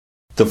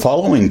The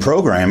following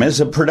program is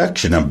a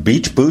production of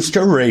Beach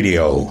Booster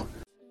Radio.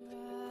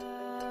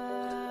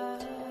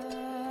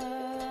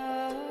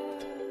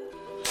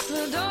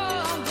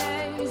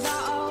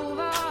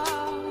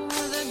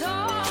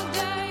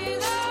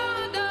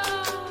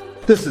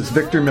 This is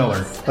Victor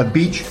Miller of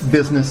Beach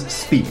Business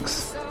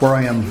Speaks, where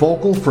I am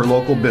vocal for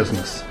local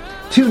business.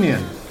 Tune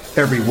in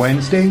every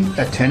Wednesday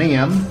at 10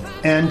 a.m.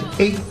 and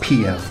 8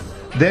 p.m.,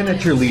 then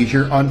at your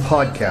leisure on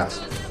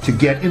podcast to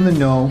get in the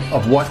know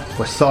of what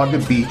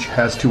Wasaga Beach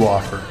has to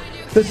offer.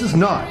 This is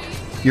not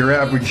your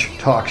average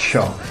talk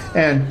show,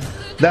 and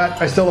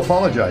that I still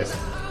apologize.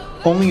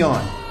 Only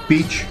on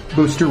Beach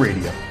Booster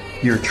Radio,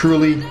 your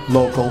truly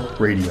local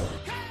radio.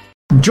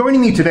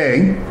 Joining me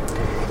today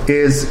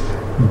is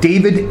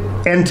David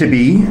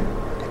Entebbe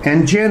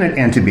and Janet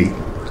Entebbe.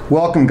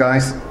 Welcome,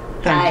 guys.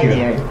 Hi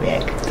there,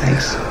 Rick.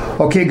 Thanks.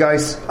 Okay,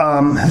 guys,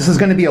 this is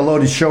going to be a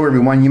loaded show,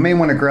 everyone. You may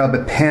want to grab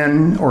a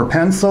pen or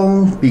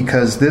pencil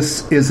because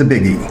this is a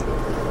biggie.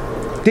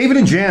 David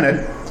and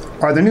Janet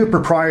are the new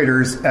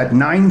proprietors at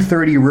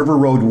 930 River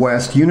Road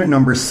West, unit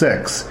number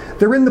 6.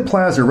 They're in the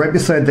plaza right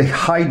beside the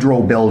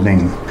Hydro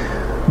building.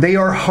 They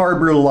are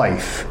HARBOUR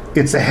LIFE.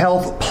 It's a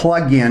health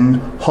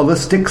plug-in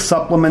holistic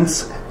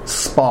supplements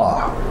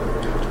spa.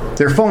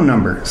 Their phone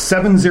number,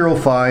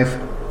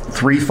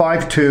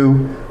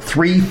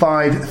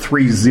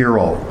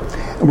 705-352-3530.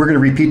 We're going to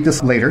repeat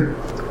this later.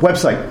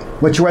 Website.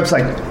 What's your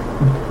website?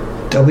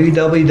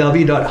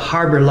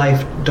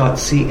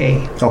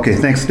 www.harbourlife.ca. Okay,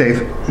 thanks, Dave.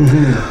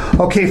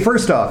 Mm-hmm. Okay,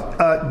 first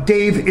off,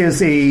 Dave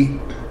is a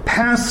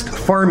past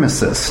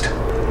pharmacist.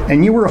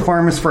 And you were a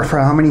pharmacist for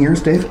how many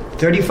years, Dave?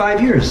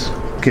 35 years.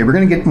 Okay, we're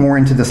going to get more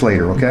into this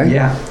later, okay?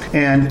 Yeah.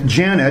 And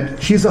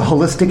Janet, she's a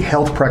holistic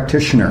health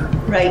practitioner.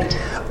 Right.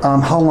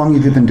 How long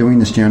have you been doing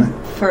this, Janet?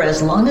 For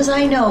as long as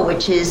I know,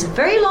 which is a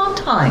very long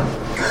time.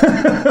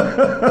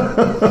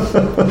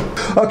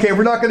 Okay,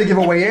 we're not going to give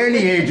away any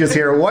ages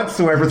here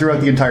whatsoever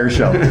throughout the entire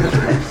show.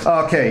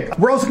 Okay,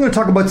 we're also going to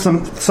talk about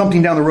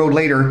something down the road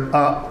later.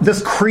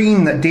 This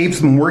cream that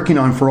Dave's been working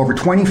on for over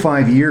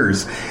 25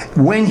 years,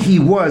 when he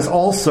was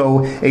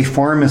also a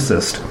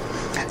pharmacist.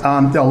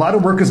 A lot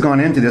of work has gone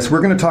into this.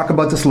 We're going to talk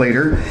about this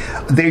later.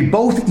 They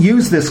both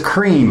use this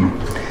cream.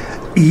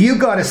 You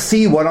got to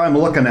see what I'm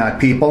looking at,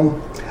 people.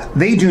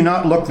 They do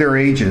not look their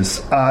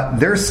ages.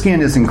 Their skin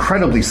is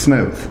incredibly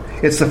smooth.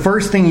 It's the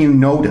first thing you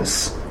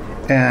notice.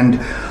 And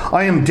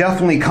I am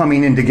definitely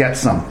coming in to get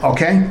some,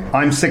 okay?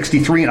 I'm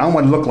 63 and I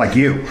want to look like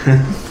you.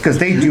 Because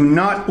they do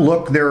not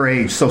look their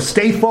age. So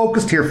stay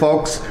focused here,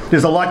 folks.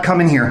 There's a lot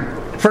coming here.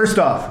 First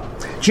off,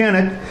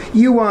 Janet,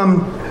 you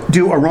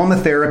do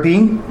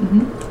aromatherapy,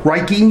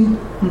 Reiki,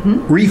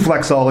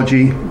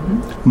 reflexology,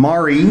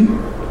 Mari,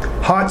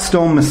 hot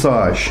stone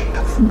massage.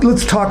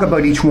 Let's talk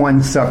about each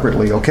one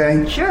separately,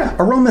 okay? Sure.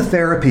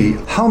 Aromatherapy,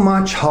 how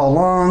much, how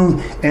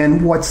long,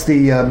 and what's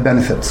the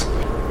benefits?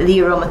 The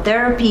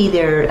aromatherapy,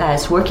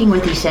 it's working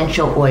with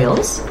essential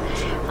oils,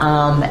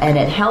 and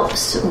it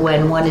helps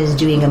when one is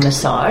doing a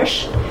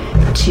massage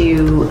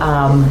to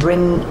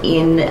bring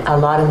in a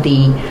lot of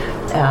the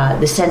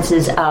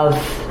senses of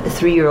the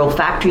 3-year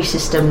olfactory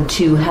system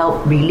to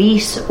help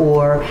release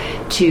or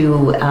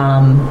to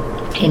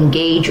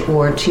engage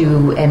or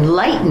to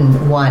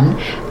enlighten one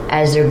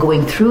as they're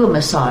going through a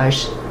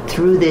massage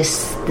through the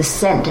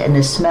scent and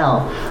the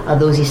smell of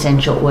those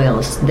essential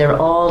oils. They're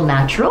all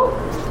natural,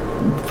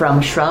 from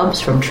shrubs,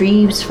 from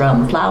trees,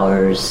 from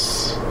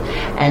flowers,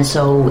 and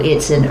so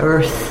it's an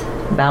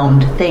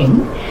earth-bound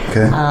thing.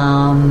 Okay.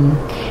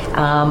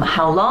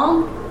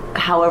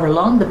 However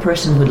long the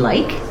person would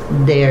like.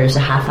 There's a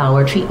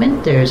half-hour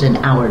treatment, there's an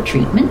hour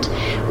treatment,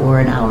 or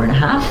an hour and a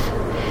half.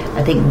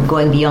 I think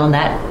going beyond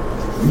that,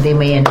 they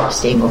may end up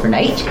staying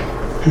overnight.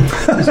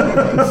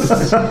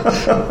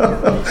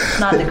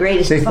 Not the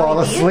greatest. They fall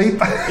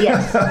asleep?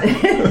 Yes,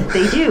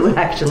 they do,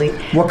 actually.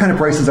 What kind of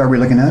prices are we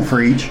looking at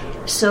for each?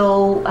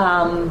 So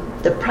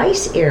the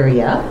price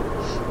area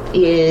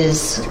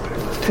is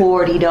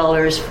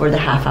 $40 for the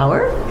half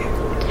hour,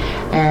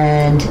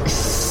 and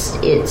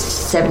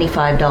it's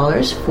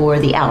 $75 for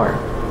the hour.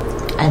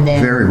 And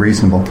then very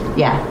reasonable.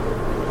 Yeah.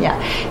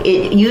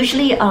 It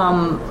usually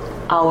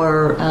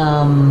our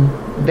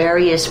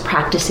various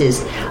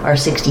practices are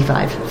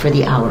 $65 for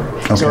the hour.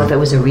 Okay. So if it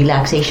was a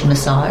relaxation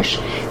massage,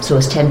 so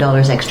it's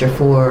 $10 extra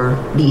for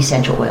the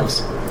essential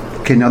oils.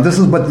 Okay, now this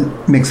is what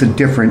makes it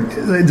different.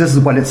 This is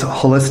what it's a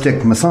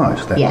holistic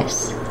massage, then?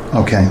 Yes.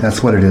 Okay,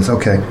 that's what it is.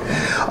 Okay.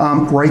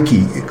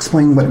 Reiki.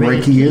 Explain what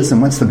Reiki is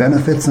and what's the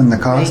benefits and the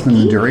cost and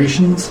the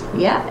durations.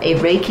 Yeah,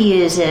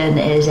 Reiki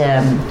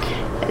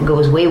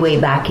goes way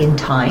back in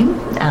time,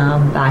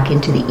 back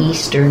into the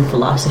Eastern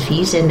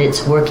philosophies, and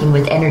it's working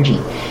with energy,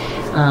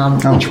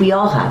 which we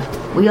all have.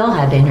 We all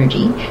have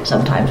energy.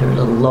 Sometimes we're a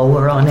little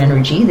lower on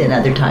energy than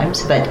other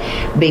times, but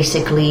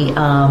basically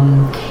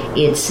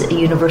it's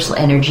universal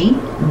energy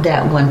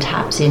that one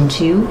taps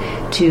into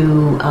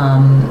to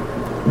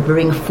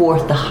bring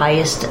forth the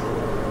highest,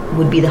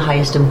 would be the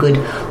highest of good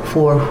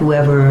for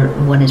whoever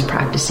one is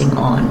practicing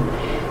on.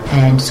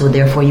 And so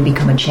therefore you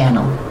become a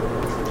channel.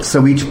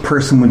 So each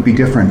person would be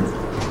different?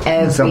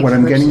 Is that what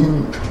I'm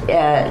getting?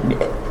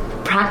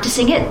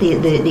 Practicing it,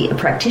 the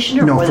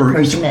practitioner no, or for the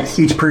person that's...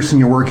 each person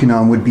you're working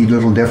on would be a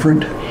little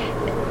different?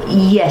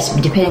 Yes,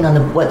 depending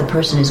on what the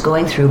person is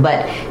going through,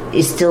 but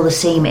it's still the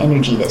same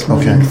energy that's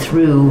moving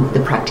through the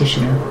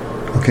practitioner.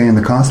 Okay, and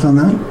the cost on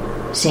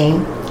that?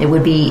 Same. It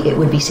would be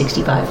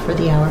 $65 for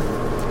the hour.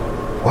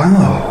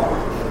 Wow.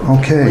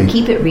 Okay. We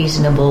keep it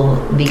reasonable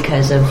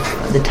because of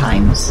the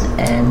times,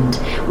 and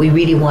we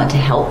really want to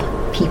help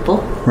people.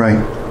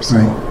 Right. So,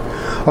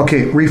 right.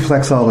 Okay,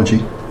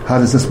 reflexology. How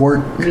does this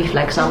work?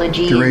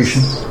 Reflexology.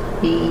 Duration?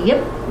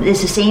 Yep.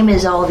 It's the same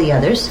as all the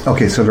others.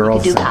 Okay, so they're all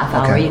the same. You could do half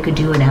hour, you could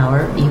do an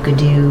hour, you could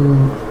do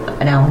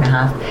an hour and a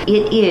half.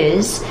 It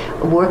is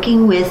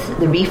working with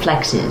the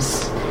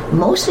reflexes,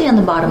 mostly on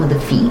the bottom of the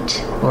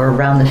feet or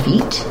around the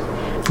feet.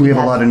 We have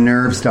a lot of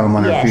nerves down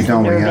on our feet,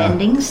 don't we? Nerve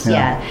endings,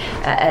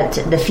 at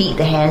the feet,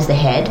 the hands, the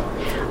head.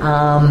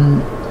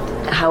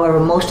 However,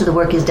 most of the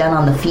work is done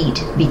on the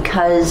feet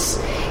because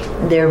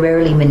they're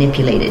rarely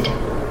manipulated.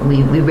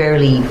 We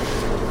rarely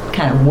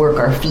kind of work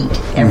our feet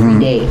every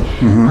day.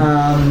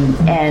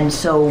 And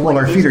so... Well,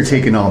 our feet are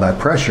taking all that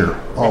pressure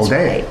all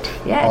day. Right.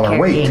 Yeah, all our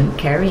weight.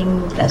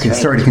 Carrying, that's right.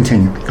 Sorry to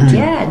continue.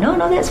 Yeah, no,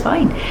 that's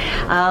fine.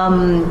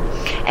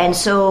 And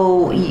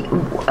so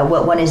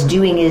what one is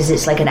doing is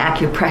it's like an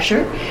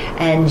acupressure,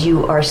 and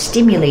you are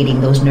stimulating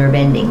those nerve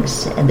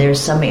endings. And there's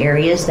some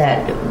areas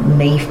that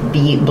may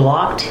be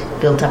blocked,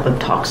 built up with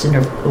toxin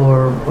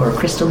or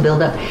crystal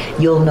buildup.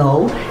 You'll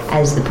know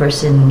as the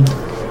person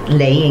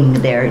laying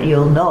there,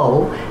 you'll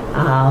know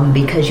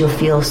because you'll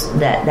feel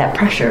that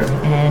pressure.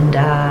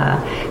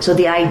 And so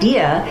the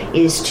idea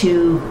is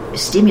to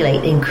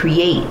stimulate and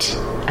create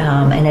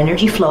an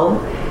energy flow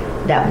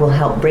that will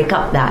help break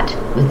up that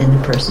within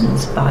the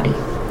person's body.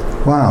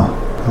 Wow.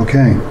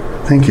 Okay.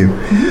 Thank you.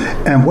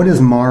 And what is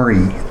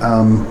MARI?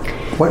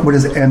 What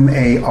does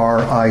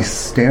MARI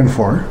stand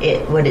for?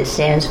 What it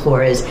stands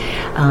for is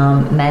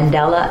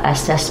Mandela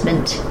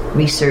Assessment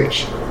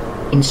Research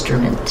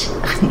Instrument.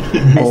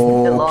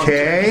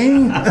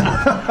 Okay.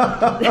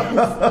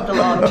 The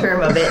long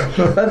term of it.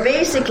 But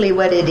basically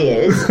what it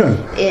is,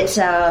 it's,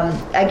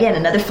 again,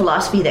 another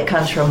philosophy that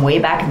comes from way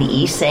back in the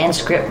East.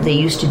 Sanskrit, they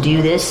used to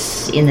do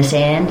this in the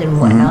sand and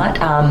whatnot.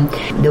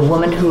 The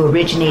woman who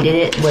originated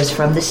it was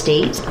from the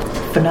States.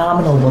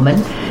 Phenomenal woman.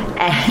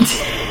 And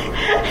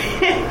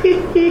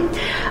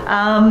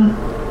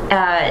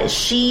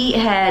she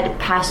had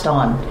passed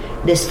on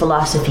this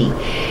philosophy.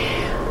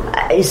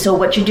 So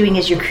what you're doing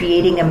is you're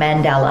creating a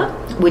mandala,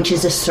 which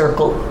is a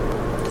circle,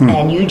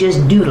 and you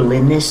just doodle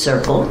in this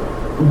circle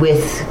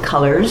with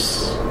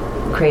colors,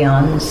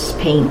 crayons,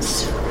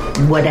 paints,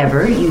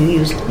 whatever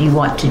you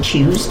want to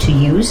choose to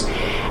use.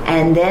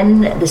 And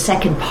then the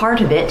second part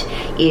of it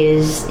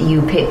is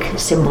you pick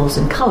symbols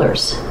and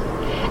colors,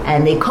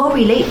 and they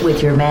correlate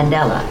with your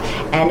mandala.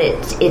 And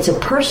it's a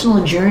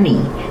personal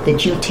journey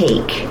that you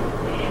take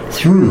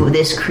through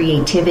this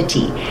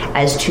creativity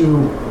as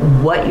to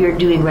what you're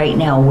doing right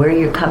now, where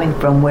you're coming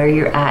from, where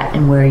you're at,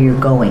 and where you're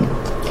going.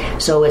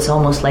 So it's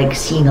almost like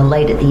seeing a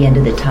light at the end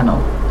of the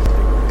tunnel.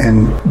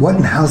 And what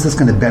and how is this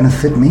going to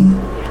benefit me?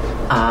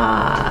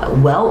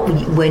 Well,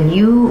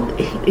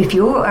 if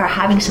you are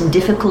having some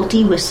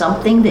difficulty with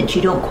something that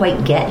you don't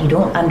quite get, you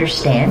don't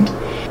understand,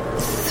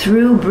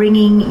 through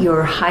bringing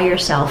your higher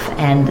self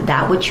and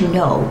that which you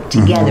know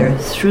together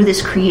through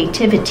this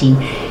creativity,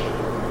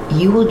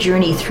 you will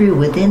journey through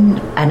within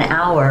an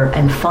hour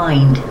and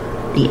find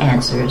the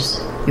answers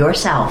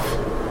yourself.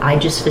 I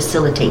just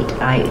facilitate,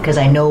 because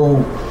I know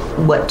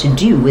what to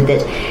do with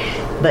it.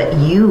 But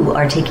you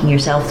are taking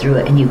yourself through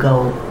it, and you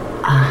go,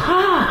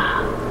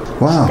 aha!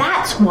 Wow!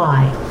 That's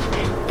why.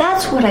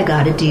 That's what I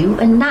got to do,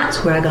 and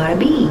that's where I got to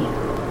be.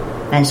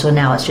 And so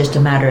now it's just a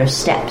matter of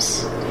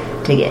steps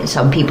to get.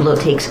 Some people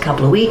it takes a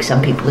couple of weeks.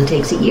 Some people it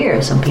takes a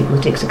year. Some people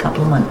it takes a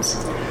couple of months.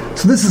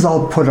 So this is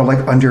all put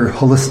like under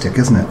holistic,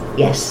 isn't it?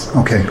 Yes.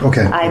 Okay.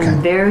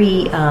 I'm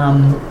very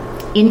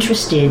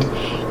interested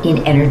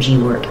in energy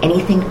work.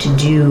 Anything to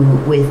do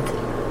with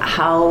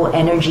how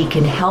energy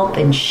can help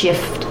and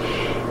shift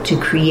to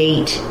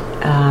create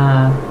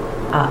a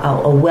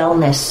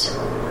wellness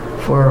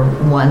for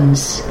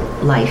one's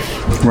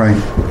life.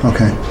 Right.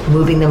 Okay.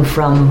 Moving them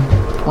from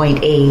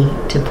point A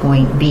to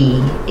point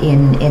B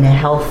in a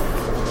health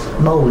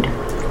mode.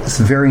 It's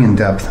very in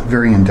depth.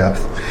 Very in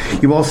depth.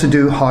 You also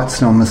do hot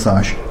stone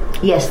massage.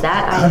 Yes,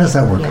 How does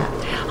that work? Yeah.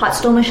 Hot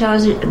stone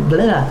massage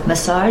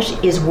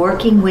is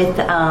working with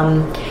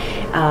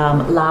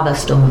lava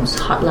stones,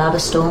 hot lava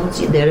stones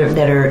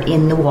that are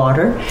in the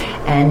water,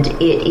 and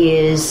it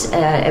is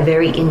a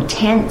very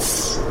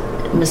intense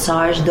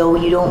massage. Though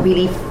you don't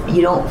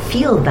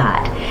feel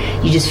that,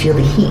 you just feel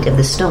the heat of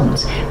the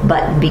stones.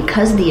 But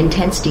because of the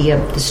intensity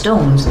of the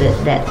stones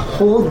that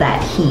hold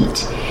that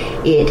heat,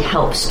 it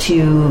helps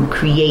to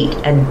create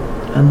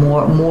a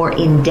more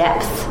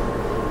in-depth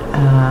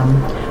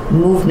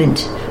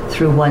movement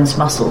through one's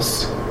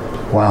muscles.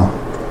 Wow.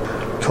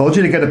 Told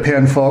you to get a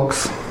pen,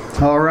 folks.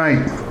 All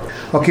right.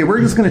 Okay, we're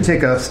just going to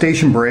take a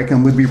station break,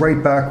 and we'll be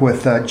right back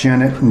with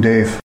Janet and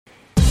Dave.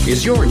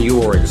 Is your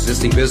new or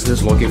existing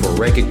business looking for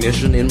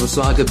recognition in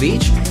Wasaga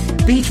Beach?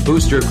 Beach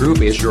Booster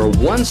Group is your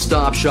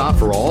one-stop shop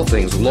for all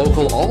things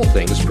local, all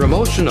things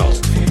promotional.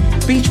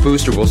 Beach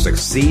Booster will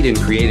succeed in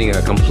creating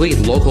a complete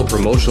local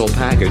promotional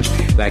package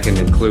that can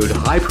include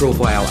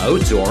high-profile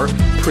outdoor,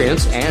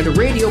 print, and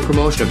radio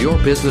promotion of your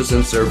business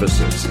and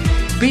services.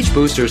 Beach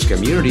Booster's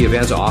community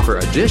events offer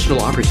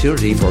additional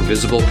opportunity for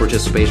visible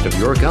participation of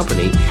your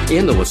company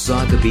in the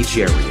Wasaga Beach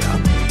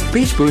area.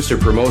 Beach Booster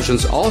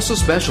Promotions also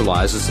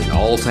specializes in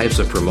all types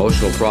of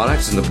promotional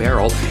products and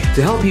apparel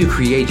to help you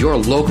create your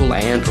local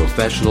and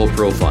professional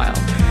profile.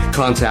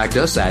 Contact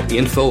us at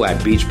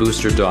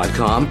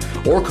info@beachbooster.com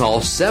or call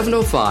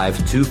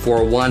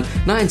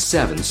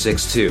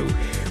 705-241-9762.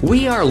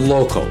 We are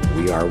local.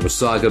 We are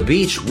Wasaga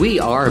Beach. We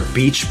are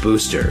Beach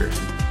Booster.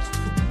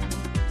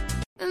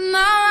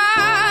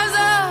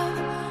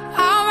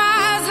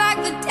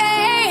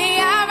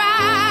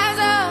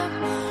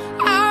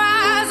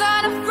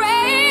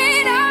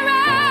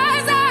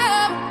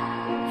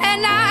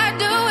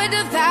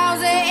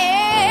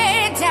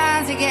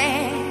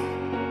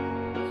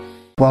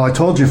 Well, I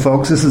told you,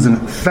 folks, this is a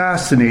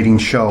fascinating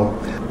show.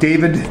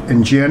 David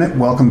and Janet,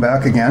 welcome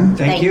back again.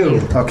 Thank you.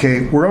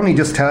 Okay, we're only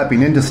just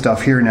tapping into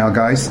stuff here now,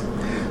 guys.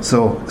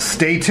 So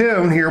stay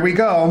tuned. Here we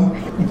go.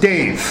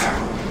 Dave.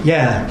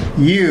 Yeah.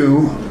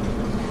 You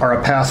are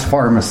a past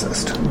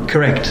pharmacist.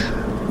 Correct.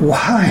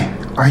 Why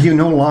are you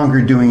no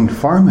longer doing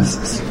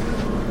pharmacist?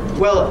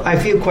 Well, I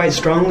feel quite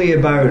strongly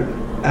about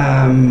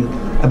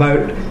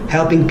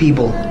helping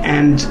people,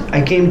 and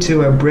I came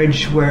to a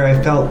bridge where I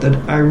felt that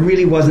I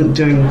really wasn't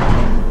doing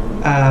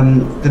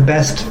the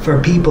best for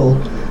people.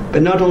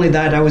 But not only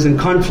that, I was in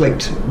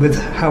conflict with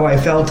how I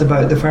felt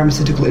about the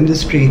pharmaceutical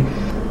industry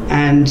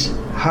and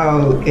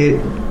how it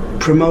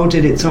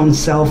promoted its own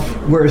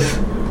self-worth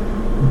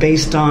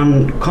based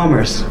on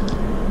commerce.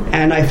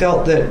 And I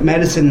felt that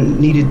medicine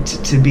needed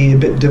to be a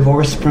bit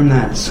divorced from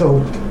that.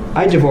 So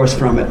I divorced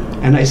from it,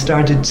 and I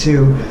started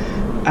to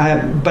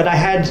but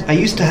I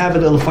used to have a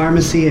little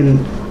pharmacy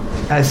in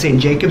St.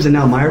 Jacobs in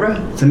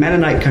Elmira. It's a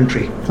Mennonite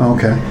country.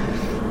 Okay.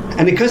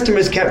 And the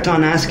customers kept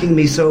on asking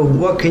me, so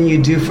what can you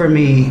do for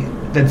me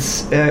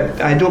that's,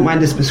 I don't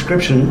mind this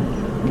prescription,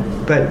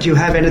 but do you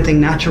have anything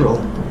natural?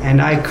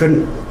 And I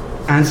couldn't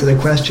answer the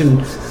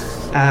question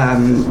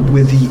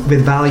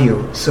with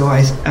value. So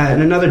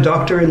and another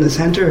doctor in the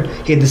center,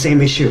 he had the same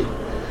issue.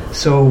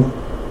 So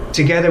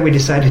together we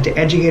decided to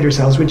educate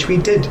ourselves, which we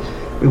did.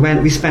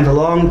 We spent a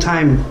long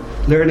time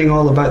learning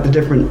all about the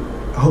different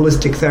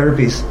holistic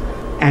therapies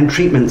and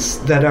treatments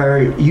that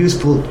are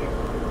useful,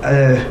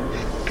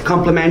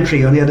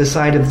 complementary on the other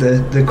side of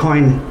the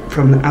coin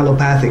from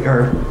allopathic,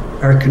 our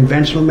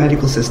conventional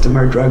medical system,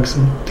 our drugs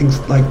and things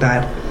like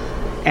that.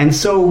 And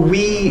so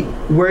we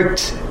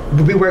worked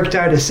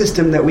out a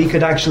system that we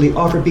could actually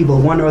offer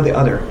people one or the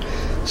other.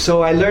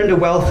 So I learned a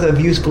wealth of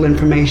useful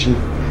information,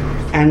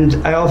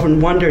 and I often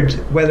wondered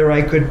whether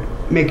I could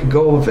make a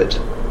go of it.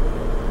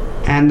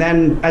 And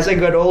then as I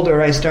got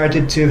older, I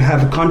started to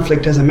have a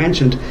conflict, as I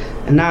mentioned,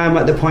 and now I'm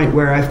at the point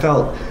where I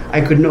felt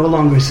I could no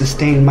longer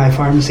sustain my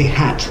pharmacy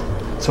hat.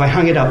 So I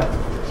hung it up.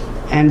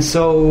 And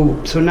so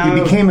now...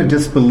 You became a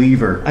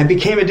disbeliever. I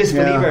became a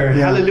disbeliever.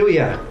 Yeah.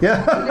 Hallelujah.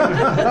 Yeah.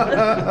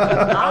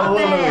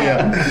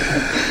 Hallelujah.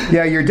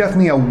 Yeah, you're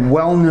definitely a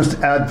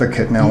wellness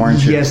advocate now,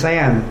 aren't you? Yes, I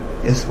am.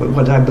 It's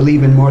what I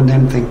believe in more than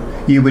anything.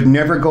 You would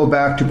never go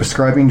back to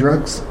prescribing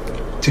drugs?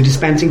 To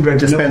dispensing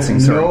drugs? Dispensing,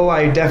 sorry. No,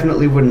 I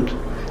definitely wouldn't.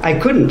 I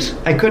couldn't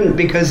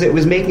because it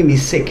was making me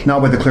sick.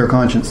 Not with a clear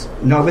conscience.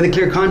 Not with a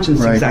clear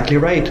conscience, right. Exactly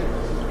right.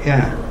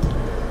 Yeah,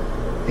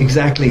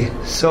 exactly.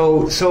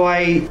 So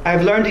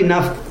I've learned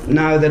enough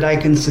now that I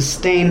can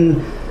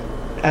sustain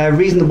a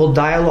reasonable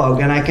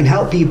dialogue, and I can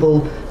help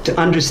people to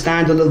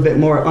understand a little bit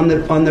more on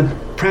the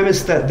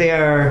premise that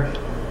they're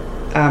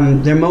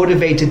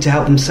motivated to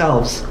help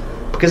themselves.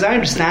 Because I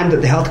understand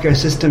that the healthcare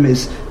system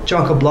is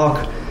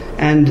chock-a-block,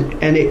 and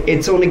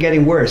it's only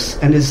getting worse.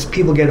 And as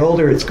people get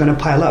older, it's going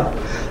to pile up.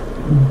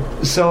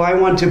 So I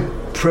want to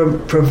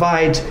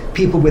provide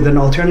people with an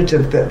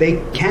alternative that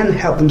they can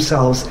help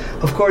themselves.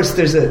 Of course,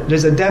 there's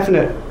a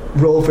definite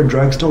role for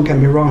drugs. Don't get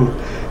me wrong.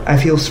 I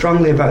feel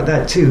strongly about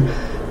that too.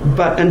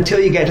 But until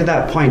you get to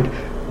that point,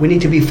 we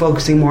need to be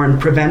focusing more on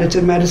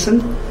preventative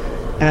medicine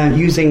and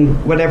using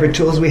whatever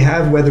tools we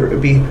have, whether it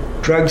be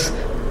drugs,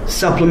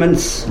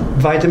 supplements,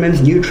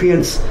 vitamins,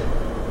 nutrients,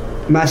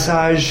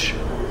 massage,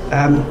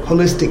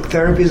 holistic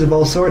therapies of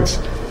all sorts,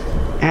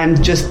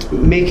 and just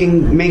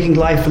making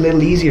life a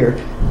little easier.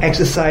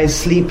 Exercise,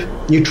 sleep,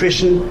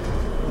 nutrition,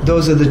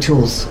 those are the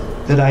tools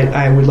that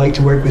I would like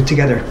to work with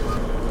together.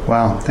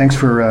 Wow, thanks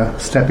for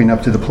stepping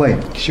up to the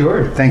plate.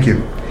 Sure. Thank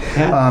you.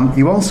 Yeah.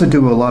 You also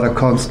do a lot of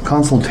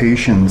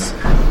consultations.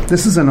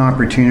 This is an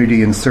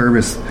opportunity and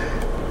service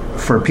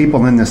for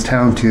people in this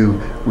town to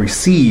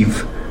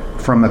receive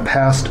from a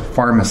past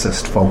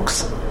pharmacist,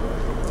 folks.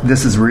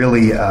 This is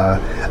really a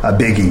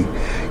biggie.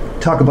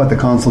 Talk about the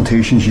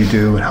consultations you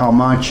do, and how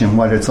much, and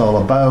what it's all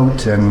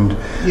about, and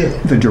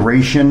the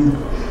duration.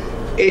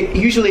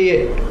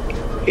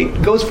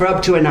 it goes for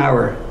up to an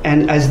hour,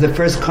 and as the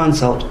first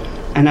consult,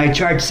 and I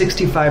charge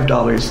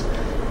 $65.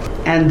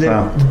 And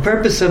the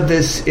purpose of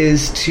this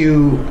is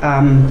to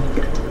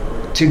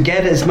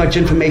get as much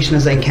information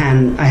as I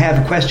can. I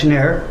have a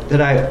questionnaire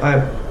that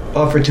I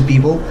offer to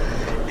people,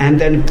 and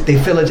then they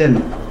fill it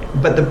in.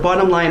 But the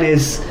bottom line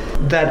is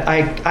that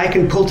I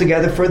can pull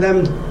together for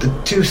them the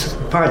two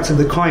parts of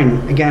the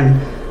coin. Again,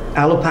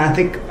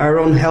 allopathic, our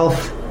own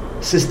health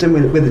system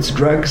with its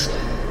drugs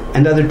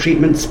and other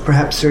treatments,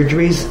 perhaps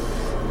surgeries,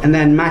 and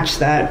then match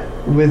that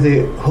with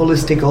the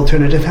holistic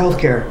alternative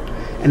healthcare.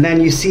 And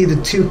then you see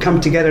the two come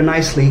together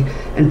nicely,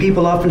 and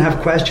people often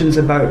have questions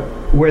about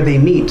where they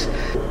meet.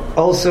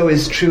 Also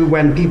is true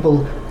when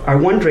people are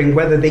wondering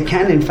whether they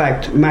can in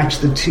fact match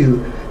the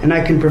two, and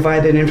I can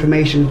provide that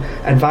information,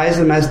 advise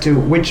them as to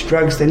which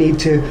drugs they need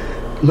to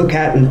look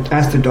at, and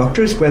ask the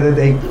doctors whether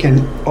they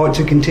ought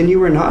to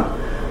continue or not,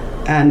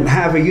 and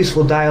have a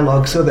useful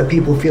dialogue so that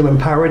people feel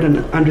empowered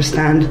and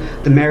understand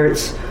the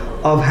merits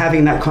of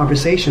having that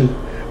conversation,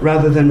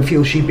 rather than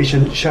feel sheepish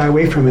and shy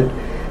away from it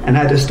and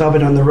either stop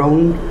it on their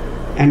own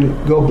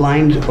and go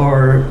blind,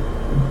 or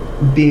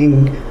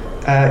being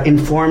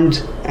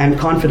informed and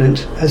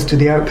confident as to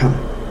the outcome.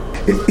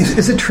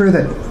 Is it true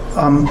that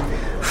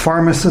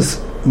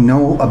pharmacists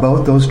know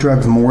about those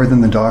drugs more than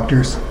the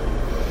doctors?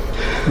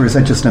 Or is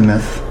that just a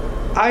myth?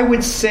 I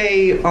would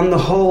say, on the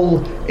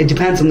whole, it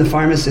depends on the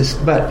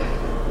pharmacist, but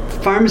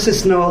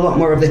pharmacists know a lot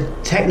more of the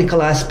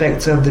technical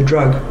aspects of the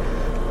drug.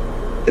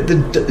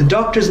 The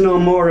doctors know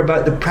more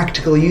about the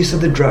practical use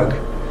of the drug.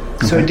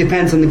 So it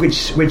depends on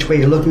which way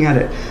you're looking at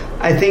it.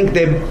 I think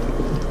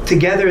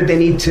together they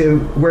need to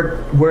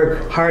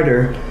work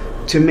harder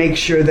to make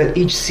sure that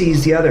each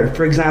sees the other.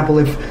 For example,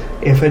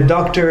 if a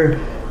doctor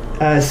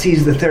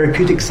sees the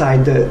therapeutic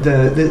side,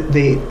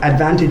 the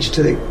advantage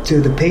to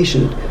the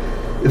patient,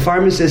 the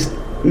pharmacist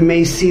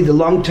may see the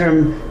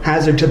long-term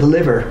hazard to the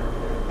liver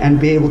and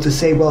be able to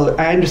say, well,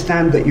 I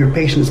understand that your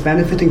patient is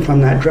benefiting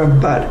from that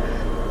drug, but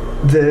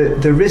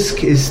the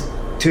risk is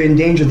to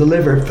endanger the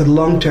liver for the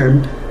long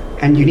term,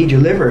 and you need your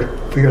liver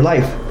for your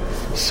life.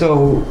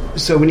 So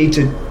we need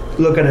to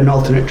look at an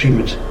alternate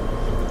treatment.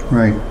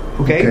 Right.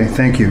 Okay,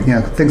 thank you.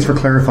 Yeah, thanks for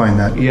clarifying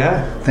that.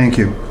 Yeah. Thank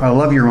you. I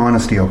love your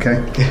honesty,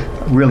 okay?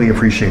 Really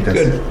appreciate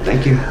this. Good,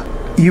 thank you.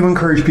 You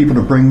encourage people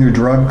to bring their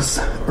drugs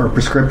or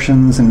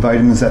prescriptions and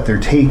vitamins that they're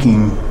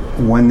taking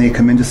when they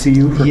come in to see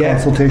you for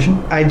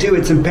consultation? I do.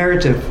 It's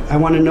imperative. I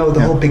want to know the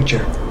whole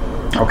picture.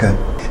 Okay.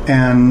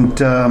 And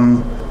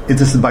is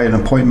this by an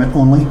appointment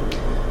only?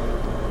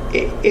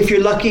 If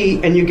you're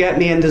lucky and you get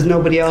me and there's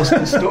nobody else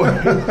in the store,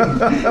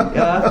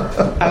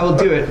 I will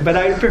do it. But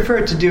I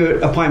prefer to do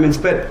appointments.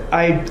 But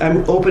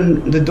I'm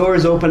open. The door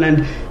is open,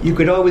 and you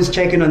could always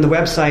check in on the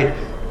website.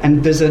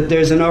 And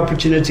there's an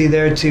opportunity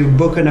there to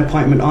book an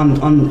appointment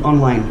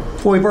online.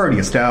 Well, we've already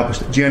established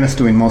that Jenna's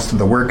doing most of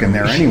the work in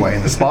there anyway,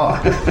 in the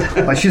spa.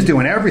 Like, she's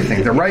doing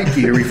everything: the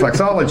Reiki, the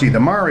reflexology,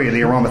 the Mari,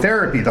 the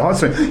aromatherapy, the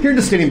hospital. You're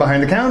just sitting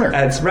behind the counter.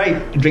 That's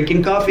right.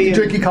 Drinking coffee.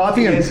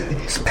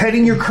 And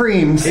petting your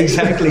creams.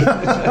 Exactly.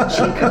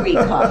 Chicory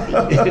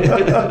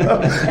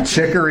coffee.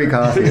 Chicory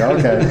coffee.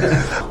 Okay.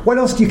 What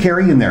else do you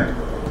carry in there?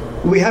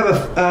 We have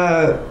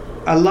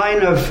a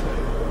line of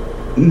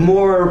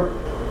more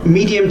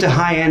medium to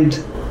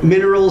high-end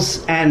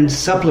minerals and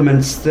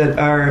supplements that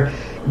are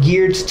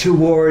geared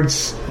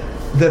towards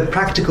the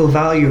practical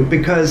value,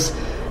 because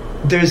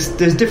there's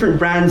different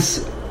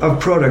brands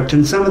of product,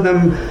 and some of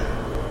them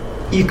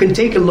you can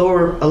take a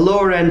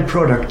lower end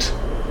product,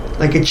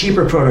 like a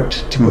cheaper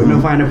product, to put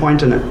no finer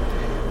point on it,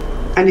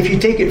 and if you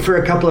take it for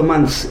a couple of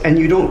months and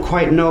you don't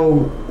quite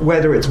know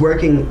whether it's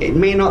working, it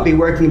may not be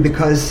working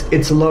because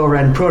it's a lower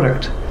end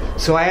product.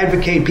 So I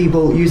advocate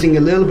people using a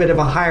little bit of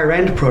a higher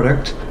end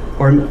product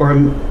or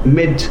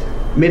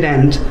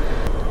mid-end,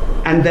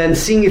 and then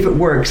seeing if it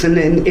works. And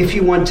then if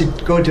you want to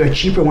go to a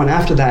cheaper one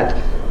after that,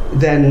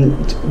 then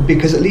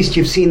because at least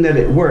you've seen that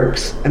it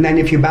works. And then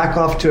if you back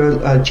off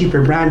to a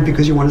cheaper brand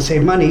because you want to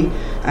save money,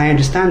 I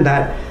understand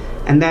that.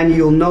 And then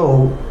you'll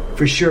know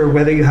for sure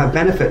whether you have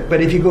benefit.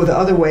 But if you go the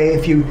other way,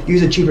 if you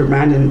use a cheaper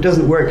brand and it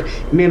doesn't work,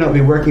 it may not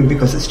be working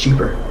because it's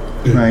cheaper.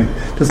 Right.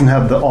 Doesn't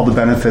have all the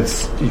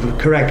benefits.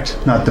 Correct.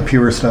 Not the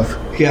pure stuff.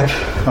 Yep.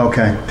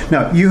 Okay.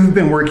 Now, you've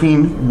been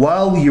working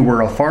while you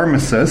were a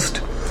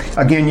pharmacist.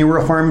 Again, you were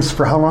a pharmacist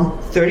for how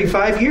long?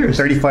 35 years.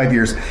 35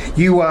 years.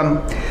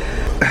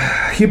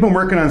 You've been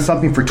working on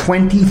something for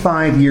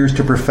 25 years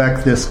to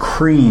perfect this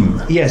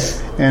cream.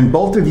 Yes. And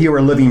both of you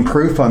are living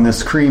proof on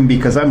this cream,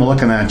 because I'm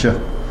looking at you.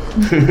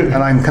 And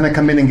I'm going to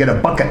come in and get a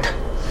bucket.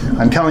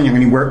 I'm telling you,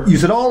 I'm going to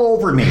use it all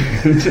over me.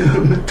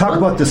 Talk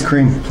about this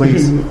cream,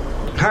 please.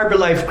 HARBOUR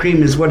Life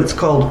cream is what it's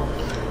called.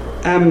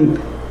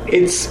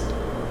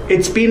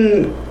 It's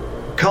been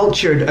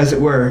cultured, as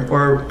it were,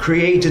 or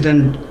created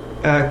and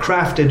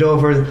crafted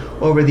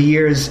over the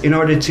years in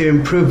order to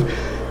improve.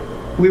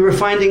 We were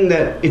finding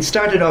that it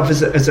started off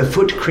as a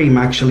foot cream,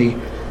 actually,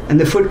 and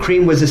the foot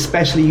cream was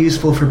especially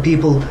useful for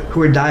people who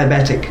were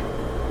diabetic.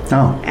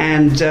 Oh.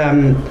 And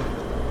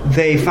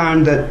they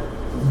found that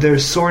the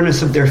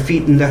soreness of their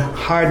feet and the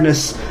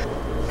hardness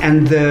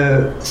and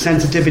the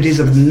sensitivities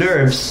of the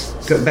nerves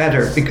got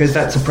better, because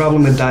that's a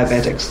problem with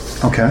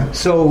diabetics. Okay.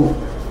 So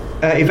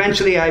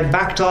eventually I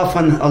backed off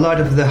on a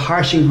lot of the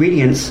harsh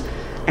ingredients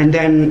and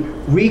then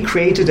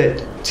recreated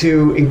it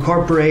to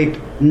incorporate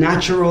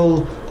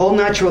all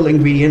natural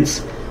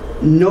ingredients,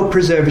 no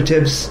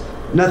preservatives,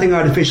 nothing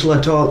artificial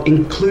at all,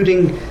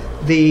 including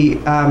the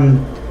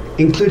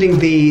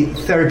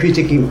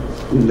therapeutic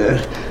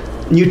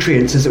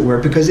nutrients, as it were,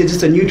 because it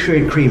is a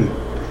nutrient cream.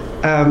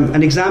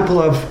 An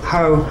example of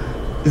how,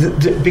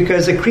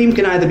 because a cream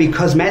can either be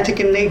cosmetic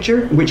in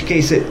nature, in which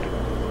case it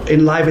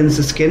enlivens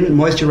the skin,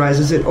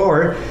 moisturizes it,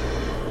 or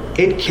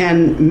it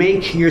can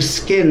make your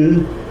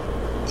skin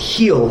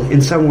heal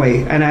in some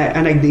way.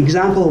 And the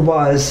example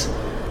was,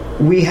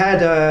 we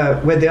had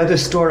with the other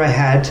store I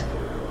had,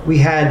 we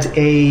had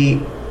a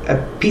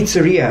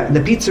pizzeria. In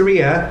the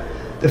pizzeria,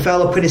 the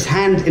fellow put his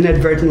hand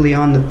inadvertently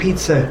on the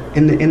pizza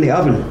in the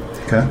oven.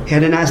 Okay. He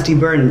had a nasty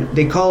burn.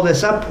 They called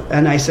us up,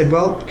 and I said,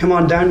 well, come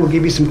on down, we'll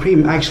give you some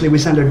cream. Actually, we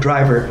sent a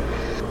driver.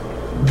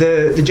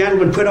 The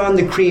gentleman put on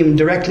the cream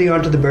directly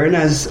onto the burn,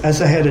 as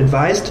I had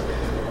advised.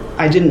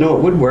 I didn't know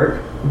it would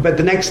work, but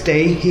the next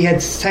day, he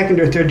had second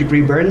or third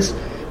degree burns.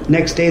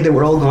 Next day, they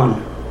were all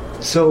gone.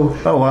 So,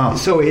 oh, wow.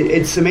 So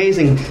it's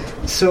amazing.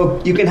 So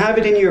you can have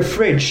it in your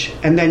fridge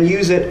and then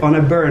use it on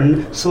a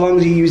burn. So long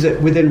as you use it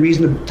within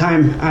reasonable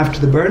time after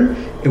the burn,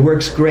 it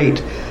works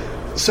great.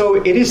 So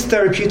it is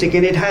therapeutic,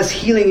 and it has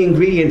healing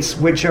ingredients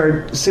which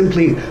are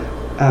simply...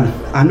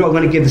 I'm not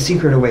going to give the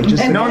secret away.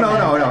 Just no.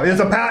 There's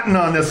a patent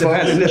on this,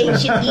 folks.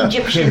 Ancient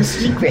Egyptian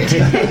secret.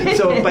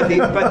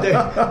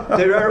 But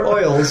there are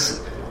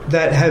oils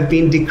that have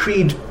been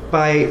decreed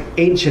by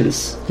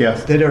ancients,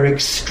 yes, that are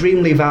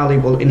extremely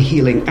valuable in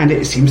healing, and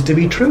it seems to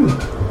be true.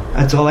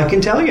 That's all I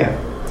can tell you.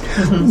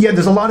 Yeah,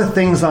 there's a lot of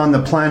things on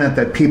the planet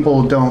that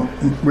people don't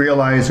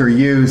realize or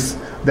use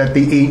that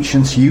the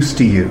ancients used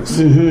to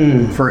use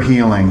for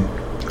healing.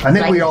 I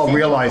think like we all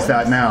realize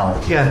that now.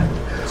 Yeah.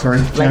 Sorry,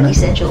 like Janet?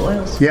 essential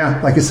oils. Yeah,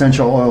 like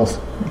essential oils.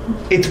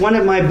 It's one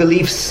of my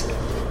beliefs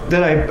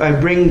that I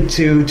bring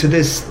to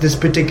this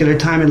particular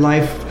time in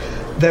life,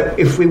 that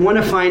if we want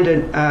to find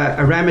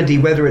a remedy,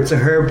 whether it's a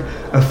herb,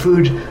 a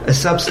food, a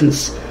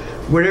substance,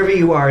 wherever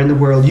you are in the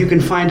world, you can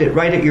find it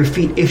right at your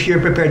feet if you're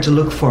prepared to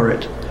look for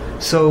it.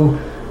 So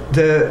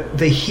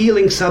the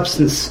healing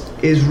substance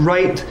is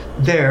right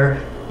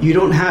there. You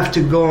don't have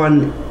to go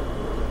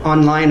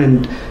online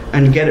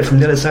and get it from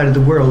the other side of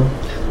the world.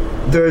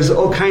 There's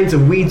all kinds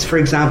of weeds, for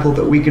example,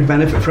 that we could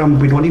benefit from.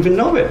 We don't even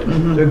know it.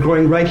 They're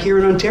growing right here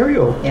in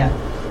Ontario. Yeah.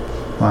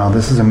 Wow,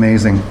 this is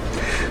amazing.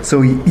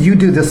 So you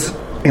do this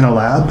in a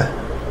lab?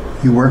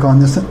 You work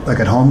on this like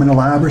at home in a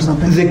lab or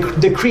something?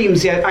 The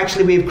creams, yeah.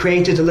 Actually, we've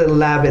created a little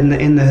lab in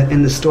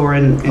the store.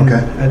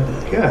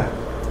 Yeah.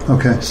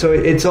 Okay. So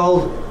it's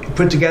all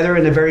put together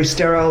in a very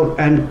sterile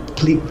and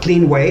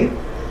clean way,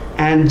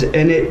 and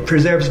it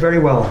preserves very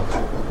well.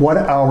 What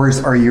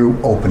hours are you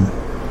open?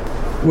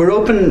 We're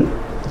open.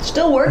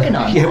 Still working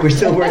on it. Yeah, we're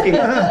still working.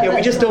 Yeah,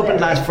 we just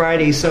opened last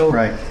Friday, so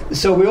right.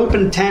 So we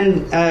open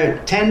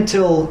 10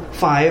 till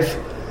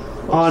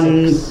 5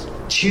 on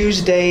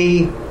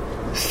Tuesday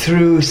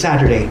through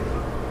Saturday.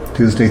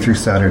 Tuesday through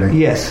Saturday.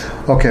 Yes.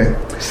 Okay.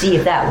 See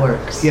if that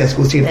works. Yes,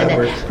 we'll see if that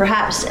works.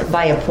 Perhaps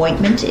by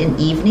appointment in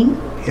evening.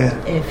 Yeah.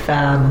 If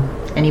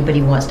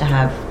anybody wants to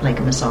have like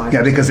a massage.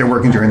 Yeah, because they're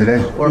working during the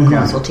day. Or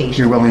consultation.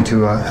 You're willing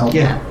to help.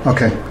 Yeah.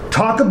 Okay.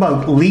 Talk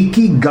about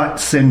leaky gut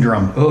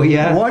syndrome. Oh,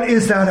 yeah. What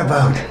is that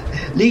about?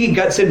 Leaky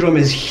gut syndrome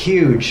is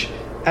huge.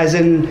 As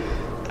in,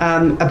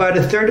 about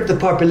a third of the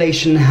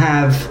population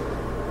have,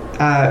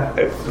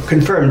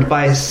 confirmed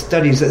by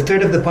studies, a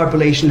third of the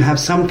population have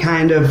some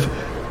kind of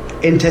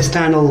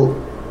intestinal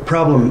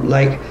problem,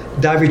 like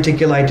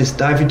diverticulitis,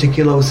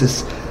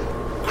 diverticulosis,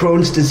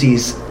 Crohn's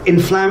disease,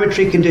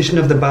 inflammatory condition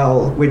of the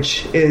bowel,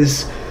 which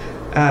is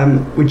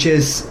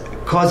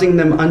causing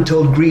them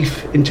untold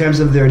grief in terms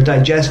of their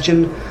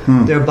digestion,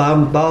 their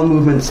bowel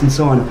movements, and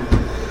so on.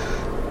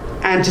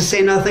 And to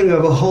say nothing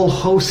of a whole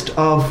host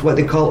of what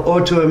they call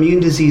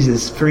autoimmune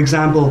diseases. For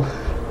example,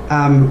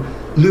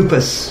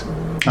 lupus.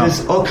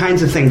 There's all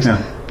kinds of things.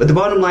 Yeah. But the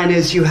bottom line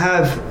is you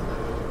have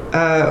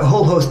a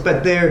whole host,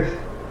 but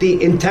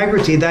the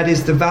integrity, that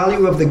is the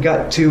value of the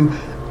gut to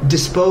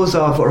dispose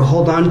of or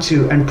hold on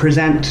to and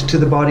present to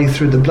the body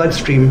through the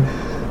bloodstream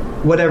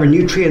whatever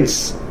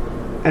nutrients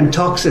and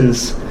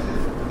toxins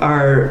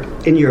are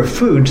in your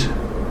food,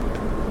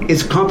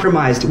 is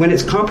compromised. When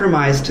it's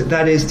compromised,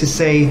 that is to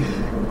say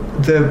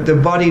the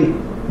body,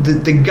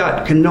 the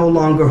gut can no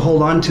longer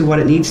hold on to what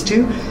it needs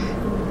to.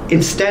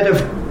 Instead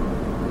of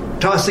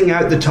tossing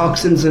out the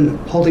toxins and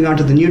holding on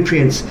to the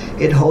nutrients,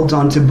 it holds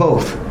on to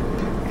both.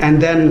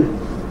 And then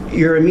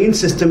your immune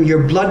system,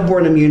 your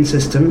blood-borne immune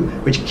system,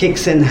 which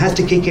has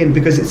to kick in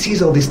because it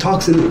sees all these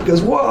toxins, it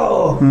goes,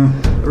 whoa!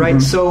 Right?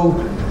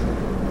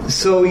 Mm-hmm.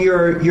 So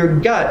your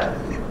gut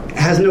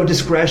has no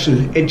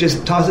discretion. It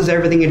just tosses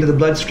everything into the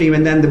bloodstream,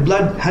 and then the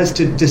blood has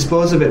to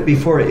dispose of it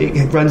before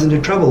it runs into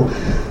trouble.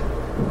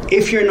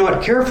 If you're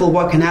not careful,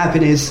 what can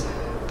happen is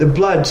the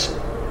blood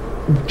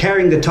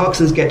carrying the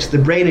toxins get to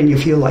the brain and you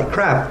feel like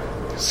crap.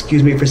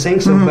 Excuse me for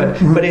saying so,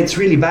 but it's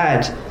really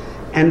bad.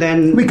 And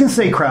then we can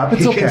say crap.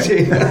 It's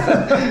okay.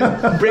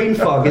 Brain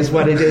fog is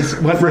what it is.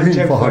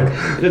 Brain fog.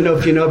 I don't know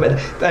if you know, but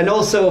and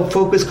also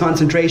focus,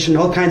 concentration,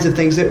 all kinds of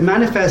things that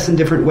manifest in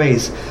different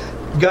ways.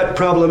 Gut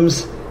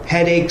problems,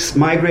 headaches,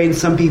 migraines.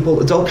 Some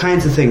people, it's all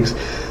kinds of things.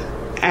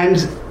 And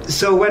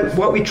so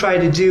what we try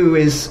to do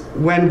is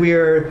when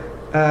we're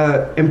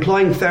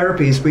employing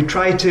therapies, we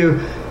try to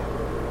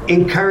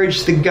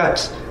encourage the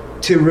gut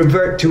to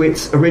revert to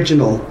its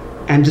original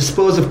and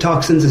dispose of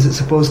toxins as it's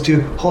supposed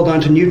to, hold on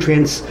to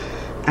nutrients,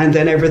 and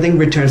then everything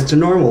returns to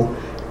normal.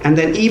 And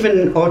then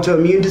even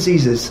autoimmune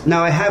diseases.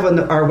 Now I have on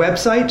our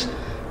website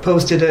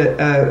posted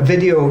a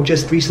video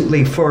just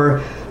recently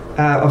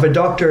of a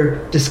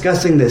doctor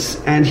discussing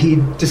this, and he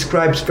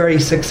describes very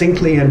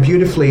succinctly and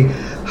beautifully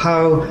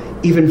how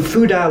even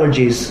food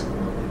allergies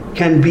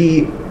can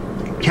be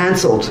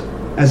cancelled,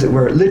 as it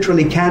were,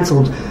 literally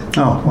cancelled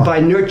by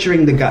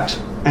nurturing the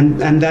gut.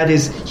 And that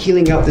is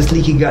healing out this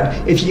leaky gut.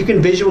 If you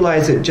can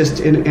visualize it just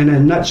in a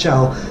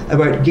nutshell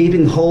about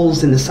gaping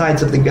holes in the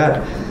sides of the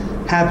gut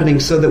happening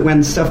so that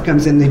when stuff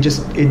comes in, it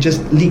just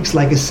leaks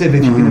like a sieve,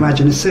 if you can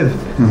imagine a sieve.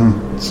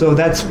 So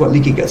that's what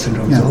leaky gut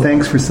syndrome is all about.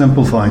 Thanks for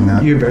simplifying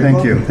that. You're very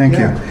welcome. Thank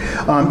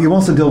you. You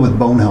also deal with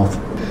bone health.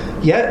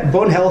 Yeah,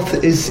 bone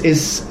health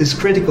is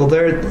critical.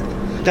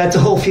 That's a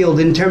whole field.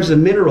 In terms of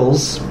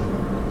minerals,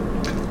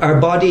 our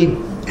body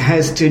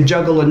has to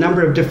juggle a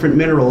number of different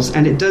minerals,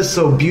 and it does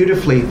so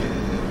beautifully.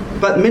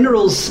 But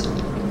minerals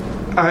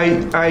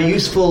are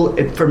useful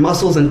for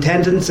muscles and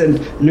tendons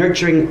and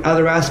nurturing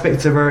other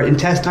aspects of our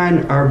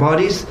intestine, our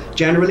bodies,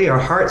 generally, our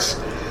hearts.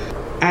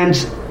 And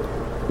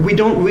we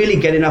don't really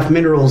get enough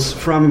minerals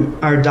from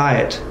our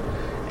diet.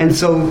 And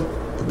so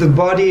the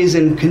body is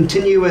in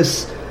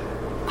continuous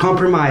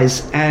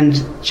compromise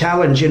and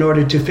challenge in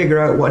order to figure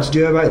out what to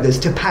do about this,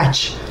 to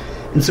patch.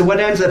 And so what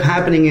ends up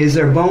happening is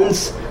our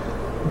bones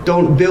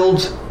don't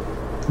build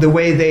the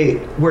way they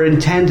were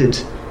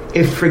intended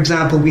if, for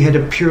example, we had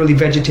a purely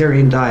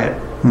vegetarian diet.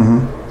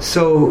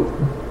 So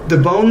the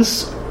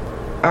bones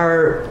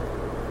are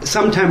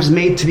sometimes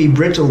made to be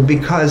brittle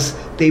because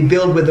they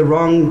build with the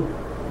wrong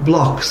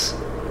blocks,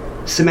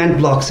 cement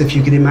blocks, if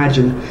you can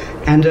imagine.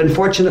 And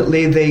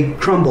unfortunately, they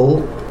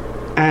crumble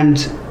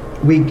and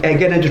we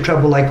get into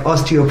trouble like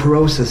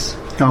osteoporosis.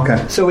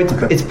 Okay. So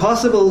it's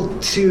possible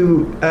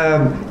to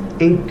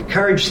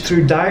encourage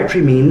through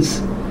dietary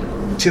means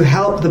to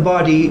help the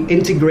body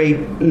integrate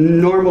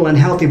normal and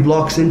healthy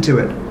blocks into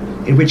it,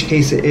 in which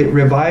case it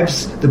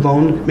revives the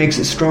bone, makes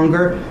it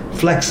stronger,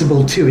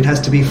 flexible too. It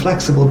has to be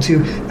flexible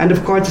too. And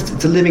of course,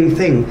 it's a living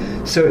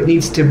thing, so it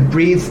needs to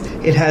breathe.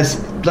 It has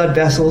blood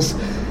vessels,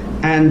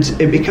 and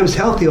it becomes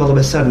healthy all of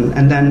a sudden.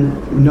 And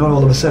then, not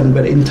all of a sudden,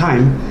 but in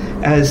time,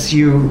 as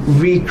you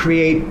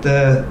recreate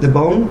the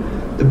bone,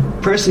 the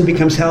person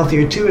becomes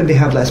healthier too, and they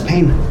have less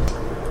pain.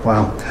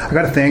 Wow. I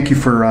got to thank you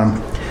for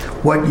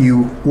what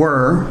you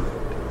were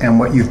and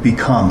what you've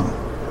become,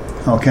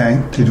 okay,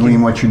 to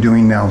doing what you're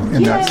doing now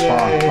in that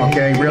spa,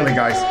 okay? Really,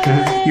 guys,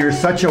 you're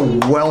such a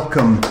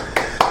welcome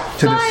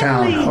to this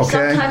town,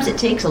 okay? Sometimes it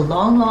takes a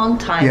long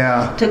time.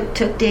 Yeah.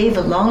 Took Dave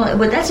a long,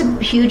 but that's a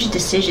huge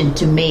decision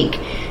to make,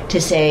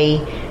 to say,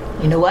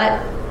 you know what,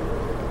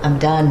 I'm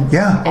done.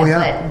 Yeah,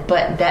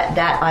 But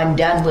that I'm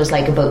done was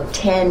like about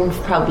 10,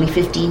 probably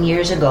 15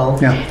 years ago.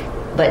 Yeah.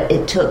 But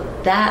it took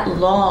that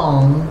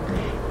long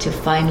to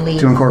finally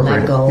incorporate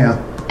let go.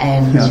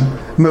 And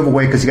move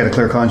away because you got a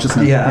clear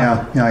consciousness.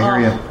 I hear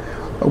you.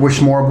 I wish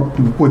more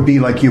would be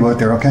like you out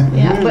there, okay?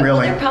 Yeah, but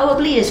really. There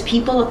probably is.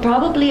 People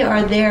probably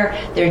are there.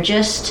 They're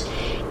just,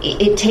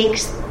 it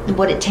takes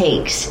what it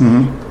takes.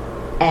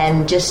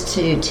 And just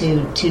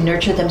to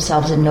nurture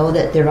themselves and know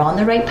that they're on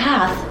the right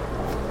path.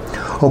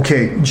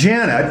 Okay,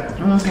 Janet,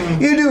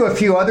 you do a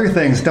few other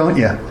things, don't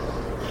you?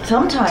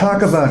 Sometimes.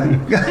 Talk about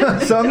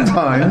it.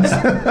 Sometimes.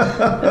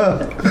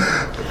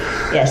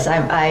 Yes,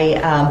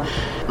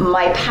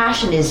 my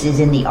passion is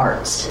in the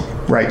arts.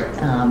 Right.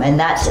 And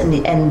that's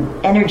and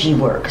energy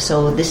work.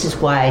 So this is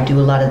why I do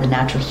a lot of the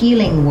natural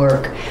healing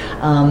work.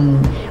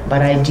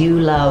 But I do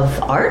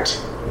love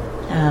art.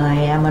 I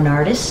am an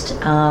artist.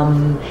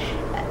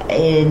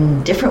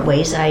 In different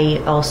ways, I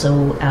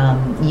also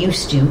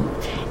used to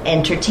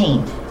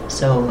entertain.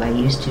 So I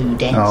used to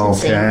dance and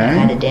sing. I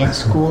had a dance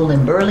school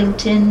in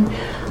Burlington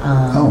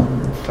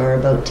for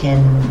about 10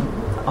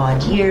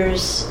 odd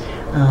years,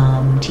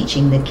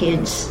 teaching the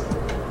kids,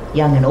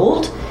 young and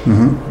old,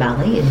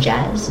 ballet and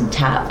jazz and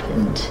tap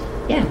and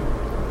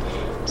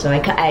So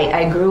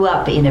I grew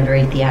up in a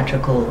very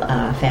theatrical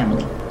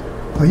family.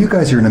 Well, you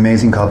guys are an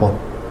amazing couple.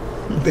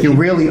 You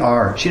really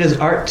are. She does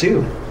art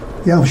too.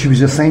 Yeah, she was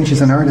just saying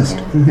she's an artist.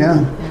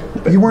 Yeah.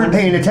 But you weren't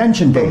paying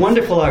attention, Dave. But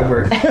wonderful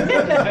artwork. Thank you.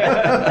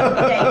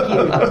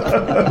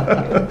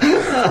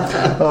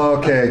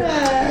 Okay.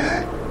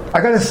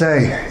 I got to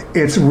say,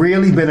 it's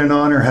really been an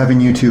honor having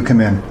you two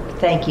come in.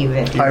 Thank you,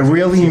 Victor. I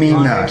really mean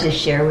honor that. To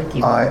share with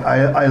you.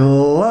 I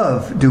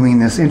love doing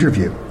this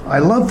interview. I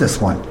love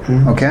this one.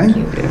 Okay? Thank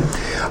you. Yeah.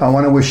 I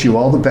want to wish you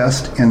all the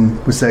best in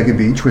Wasaga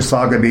Beach.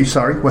 Wasaga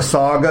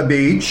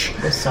Beach.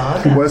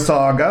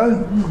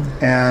 Wasaga.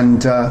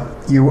 And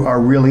you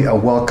are really a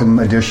welcome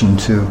addition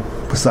to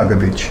Wasaga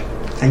Beach.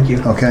 Thank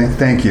you. Okay?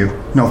 Thank you.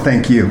 No,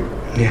 thank you.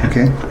 Yeah.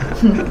 Okay?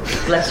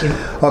 Bless you.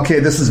 Okay,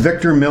 this is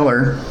Victor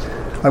Miller.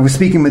 I was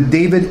speaking with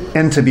David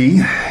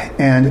Entebbe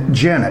and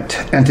Janet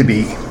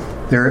Entebbe.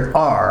 There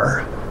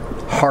are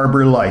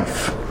Harbour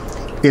Life.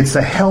 It's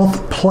a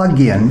health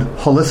plug-in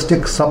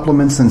holistic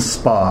supplements and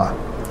spa.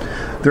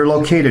 They're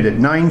located at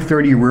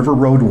 930 River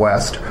Road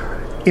West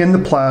in the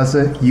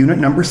plaza, unit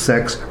number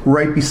 6,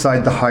 right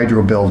beside the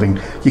Hydro building.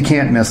 You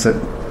can't miss it.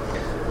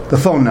 The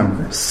phone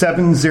number,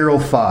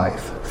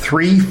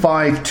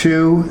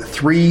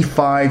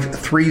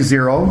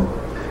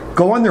 705-352-3530.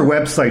 Go on their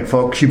website,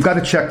 folks. You've got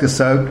to check this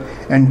out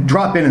and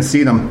drop in and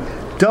see them.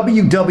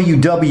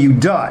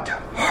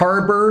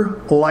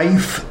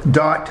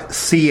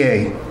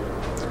 www.harbourlife.ca.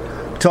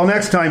 Till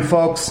next time,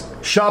 folks,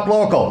 shop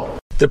local.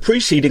 The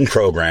preceding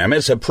program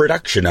is a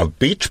production of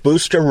Beach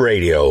Booster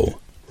Radio.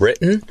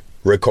 Written,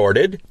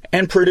 recorded,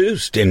 and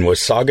produced in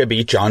Wasaga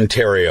Beach,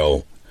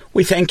 Ontario.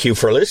 We thank you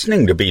for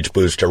listening to Beach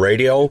Booster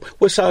Radio,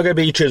 Wasaga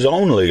Beach's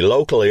only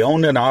locally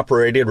owned and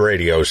operated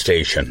radio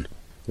station.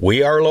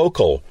 We are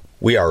local.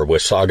 We are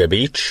Wasaga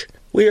Beach.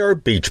 We are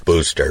Beach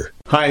Booster.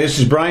 Hi, this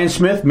is Brian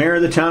Smith, Mayor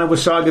of the town of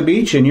Wasaga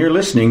Beach, and you're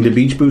listening to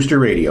Beach Booster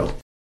Radio.